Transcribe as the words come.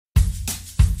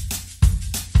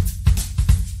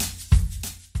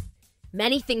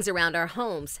Many things around our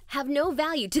homes have no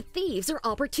value to thieves or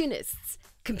opportunists.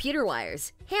 Computer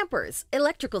wires, hampers,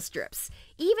 electrical strips,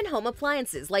 even home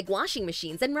appliances like washing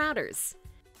machines and routers.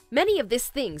 Many of these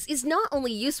things is not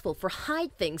only useful for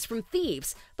hide things from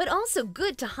thieves, but also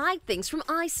good to hide things from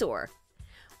eyesore.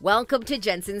 Welcome to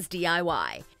Jensen's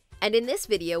DIY, and in this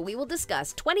video we will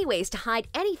discuss 20 ways to hide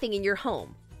anything in your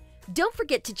home. Don't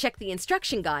forget to check the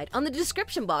instruction guide on the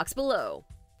description box below.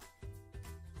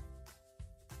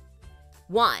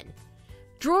 1.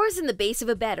 Drawers in the base of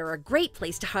a bed are a great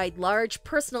place to hide large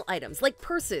personal items like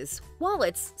purses,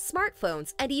 wallets,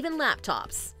 smartphones, and even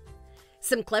laptops.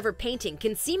 Some clever painting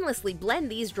can seamlessly blend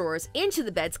these drawers into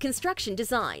the bed's construction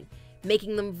design,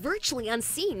 making them virtually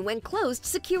unseen when closed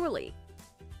securely.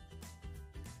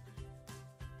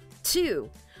 2.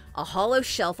 A hollow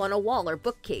shelf on a wall or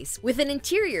bookcase with an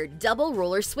interior double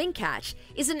roller swing catch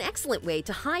is an excellent way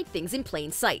to hide things in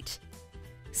plain sight.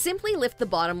 Simply lift the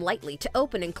bottom lightly to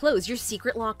open and close your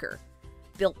secret locker.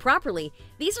 Built properly,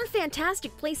 these are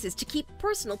fantastic places to keep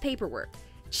personal paperwork,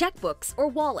 checkbooks, or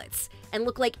wallets, and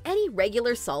look like any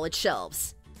regular solid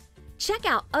shelves. Check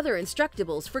out other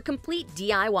Instructables for complete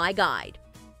DIY guide.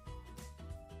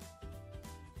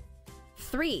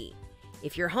 3.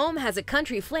 If your home has a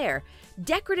country flair,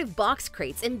 decorative box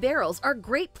crates and barrels are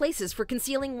great places for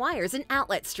concealing wires and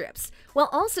outlet strips, while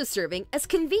also serving as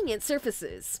convenient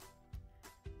surfaces.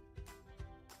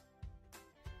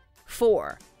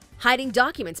 4. Hiding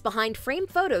documents behind framed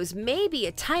photos may be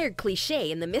a tired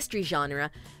cliche in the mystery genre,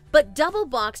 but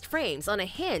double-boxed frames on a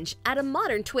hinge add a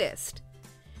modern twist.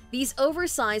 These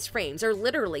oversized frames are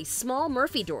literally small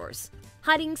Murphy doors,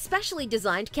 hiding specially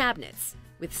designed cabinets,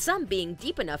 with some being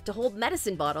deep enough to hold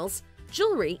medicine bottles,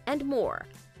 jewelry, and more.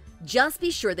 Just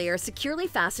be sure they are securely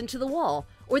fastened to the wall,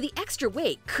 or the extra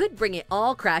weight could bring it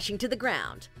all crashing to the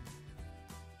ground.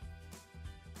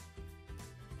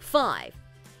 5.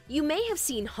 You may have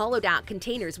seen hollowed-out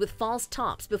containers with false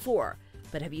tops before,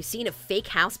 but have you seen a fake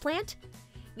houseplant?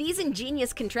 These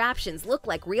ingenious contraptions look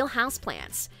like real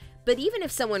houseplants, but even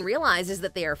if someone realizes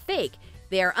that they are fake,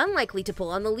 they are unlikely to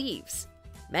pull on the leaves.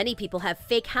 Many people have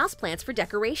fake houseplants for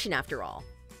decoration after all.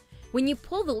 When you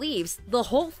pull the leaves, the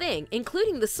whole thing,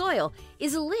 including the soil,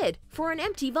 is a lid for an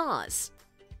empty vase.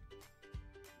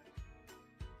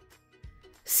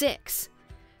 6.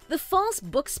 The false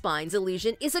book spines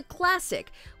illusion is a classic,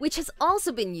 which has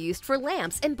also been used for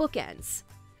lamps and bookends.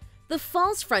 The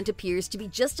false front appears to be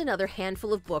just another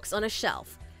handful of books on a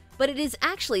shelf, but it is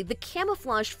actually the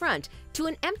camouflaged front to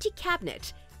an empty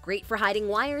cabinet, great for hiding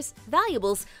wires,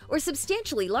 valuables, or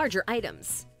substantially larger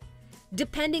items.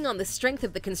 Depending on the strength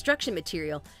of the construction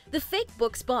material, the fake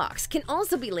book's box can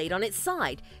also be laid on its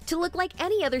side to look like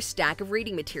any other stack of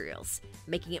reading materials,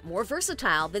 making it more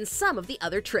versatile than some of the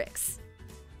other tricks.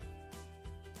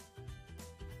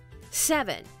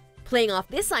 7. Playing off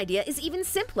this idea is even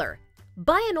simpler.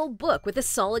 Buy an old book with a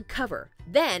solid cover,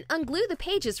 then unglue the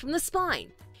pages from the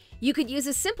spine. You could use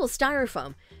a simple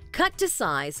styrofoam, cut to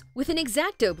size with an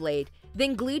X-Acto blade,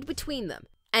 then glued between them,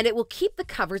 and it will keep the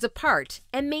covers apart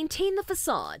and maintain the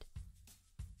facade.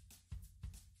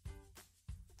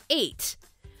 8.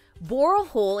 Bore a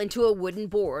hole into a wooden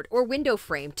board or window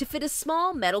frame to fit a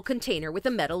small metal container with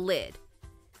a metal lid.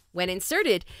 When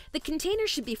inserted, the container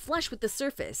should be flush with the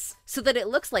surface so that it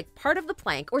looks like part of the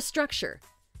plank or structure.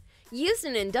 Use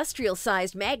an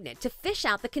industrial-sized magnet to fish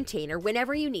out the container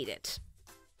whenever you need it.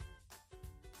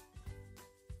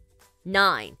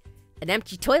 9. An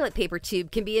empty toilet paper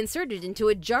tube can be inserted into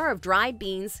a jar of dried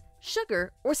beans,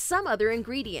 sugar, or some other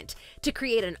ingredient to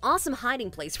create an awesome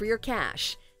hiding place for your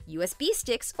cash, USB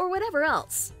sticks, or whatever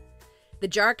else. The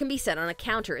jar can be set on a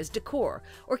counter as decor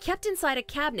or kept inside a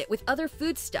cabinet with other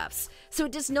foodstuffs so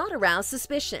it does not arouse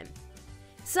suspicion.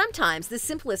 Sometimes the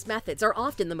simplest methods are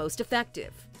often the most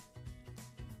effective.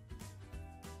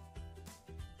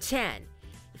 10.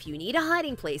 If you need a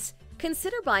hiding place,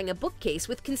 consider buying a bookcase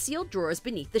with concealed drawers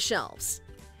beneath the shelves.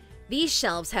 These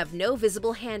shelves have no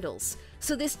visible handles,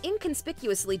 so this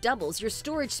inconspicuously doubles your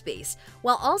storage space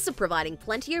while also providing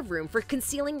plenty of room for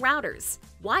concealing routers,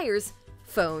 wires,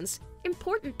 phones,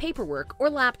 important paperwork, or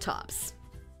laptops.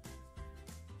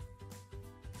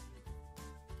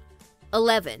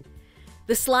 11.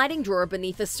 The sliding drawer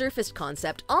beneath a surface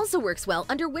concept also works well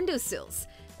under windowsills,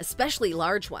 especially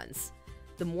large ones.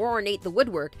 The more ornate the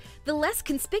woodwork, the less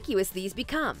conspicuous these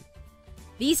become.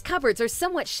 These cupboards are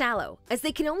somewhat shallow, as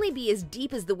they can only be as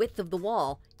deep as the width of the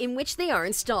wall in which they are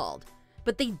installed,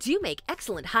 but they do make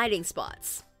excellent hiding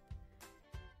spots.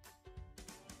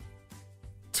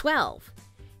 12.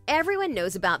 Everyone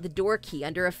knows about the door key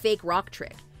under a fake rock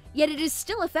trick, yet it is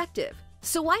still effective,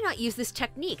 so why not use this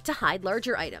technique to hide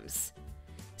larger items?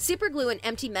 Superglue an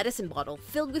empty medicine bottle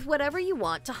filled with whatever you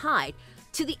want to hide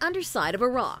to the underside of a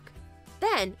rock.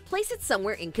 Then, place it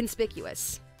somewhere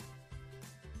inconspicuous.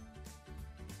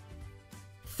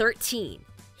 13.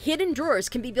 Hidden drawers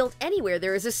can be built anywhere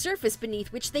there is a surface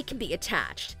beneath which they can be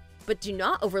attached, but do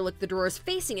not overlook the drawers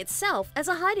facing itself as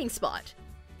a hiding spot.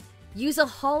 Use a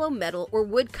hollow metal or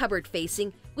wood cupboard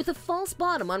facing with a false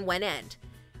bottom on one end,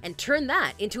 and turn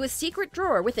that into a secret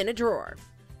drawer within a drawer.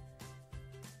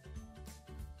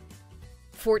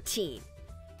 14.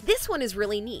 This one is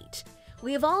really neat.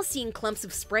 We have all seen clumps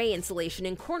of spray insulation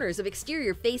in corners of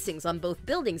exterior facings on both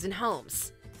buildings and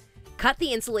homes. Cut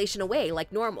the insulation away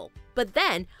like normal, but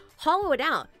then hollow it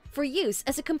out for use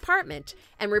as a compartment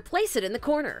and replace it in the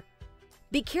corner.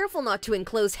 Be careful not to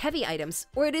enclose heavy items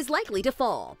or it is likely to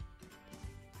fall.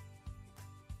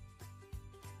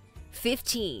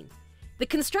 15. The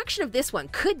construction of this one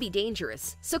could be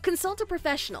dangerous, so consult a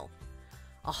professional.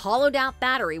 A hollowed-out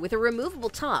battery with a removable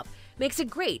top makes a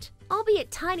great,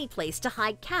 albeit tiny place to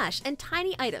hide cash and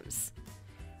tiny items.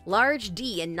 Large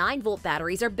D and 9-volt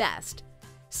batteries are best.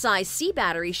 Size C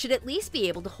batteries should at least be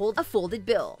able to hold a folded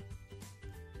bill.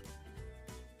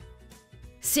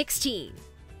 16.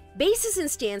 Bases and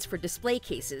stands for display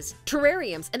cases,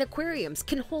 terrariums, and aquariums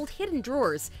can hold hidden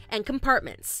drawers and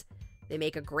compartments. They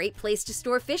make a great place to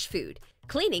store fish food,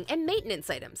 cleaning, and maintenance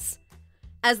items.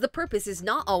 As the purpose is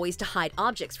not always to hide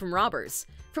objects from robbers,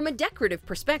 from a decorative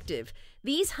perspective,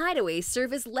 these hideaways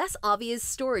serve as less obvious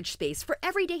storage space for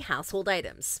everyday household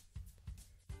items.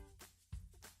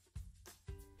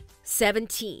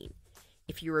 17.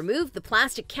 If you remove the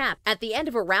plastic cap at the end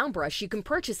of a round brush you can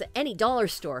purchase at any dollar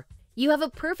store, you have a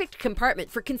perfect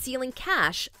compartment for concealing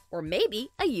cash or maybe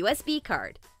a USB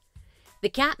card. The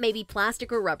cap may be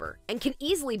plastic or rubber and can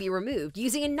easily be removed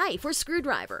using a knife or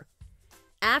screwdriver.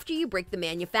 After you break the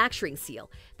manufacturing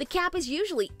seal, the cap is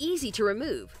usually easy to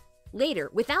remove, later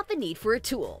without the need for a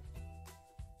tool.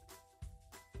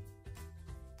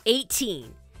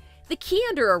 18. The key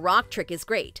under a rock trick is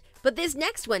great, but this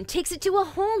next one takes it to a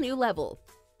whole new level.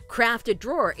 Craft a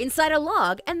drawer inside a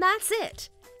log and that's it.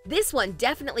 This one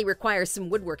definitely requires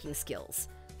some woodworking skills,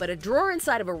 but a drawer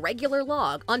inside of a regular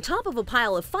log on top of a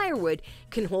pile of firewood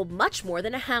can hold much more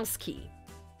than a house key.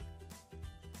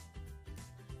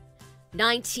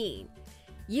 19.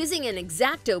 Using an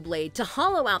X-Acto blade to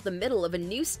hollow out the middle of a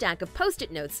new stack of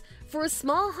Post-it notes for a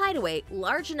small hideaway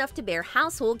large enough to bear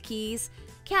household keys,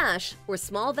 cash, or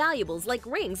small valuables like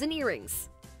rings and earrings.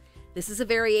 This is a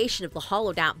variation of the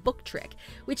hollowed-out book trick,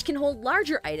 which can hold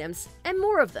larger items and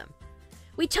more of them.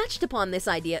 We touched upon this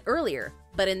idea earlier,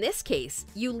 but in this case,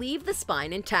 you leave the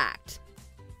spine intact.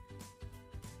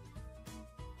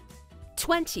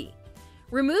 20.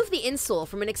 Remove the insole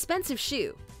from an expensive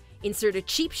shoe. Insert a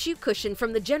cheap shoe cushion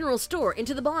from the general store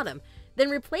into the bottom, then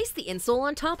replace the insole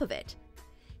on top of it.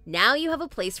 Now you have a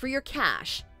place for your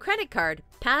cash, credit card,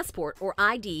 passport or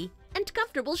ID, and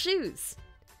comfortable shoes.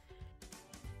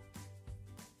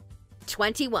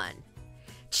 21.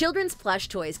 Children's plush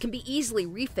toys can be easily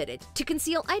refitted to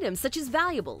conceal items such as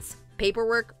valuables,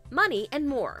 paperwork, money, and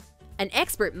more. An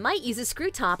expert might use a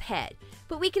screw-top head,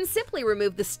 but we can simply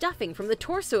remove the stuffing from the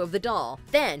torso of the doll,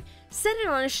 then set it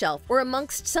on a shelf or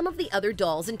amongst some of the other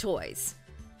dolls and toys.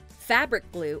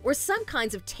 Fabric glue or some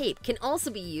kinds of tape can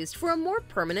also be used for a more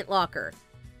permanent locker.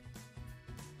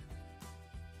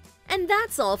 And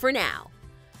that's all for now.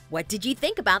 What did you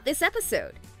think about this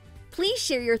episode? Please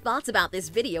share your thoughts about this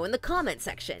video in the comment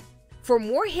section. For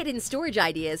more hidden storage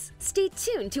ideas, stay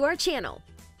tuned to our channel.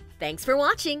 Thanks for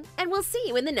watching, and we'll see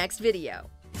you in the next video.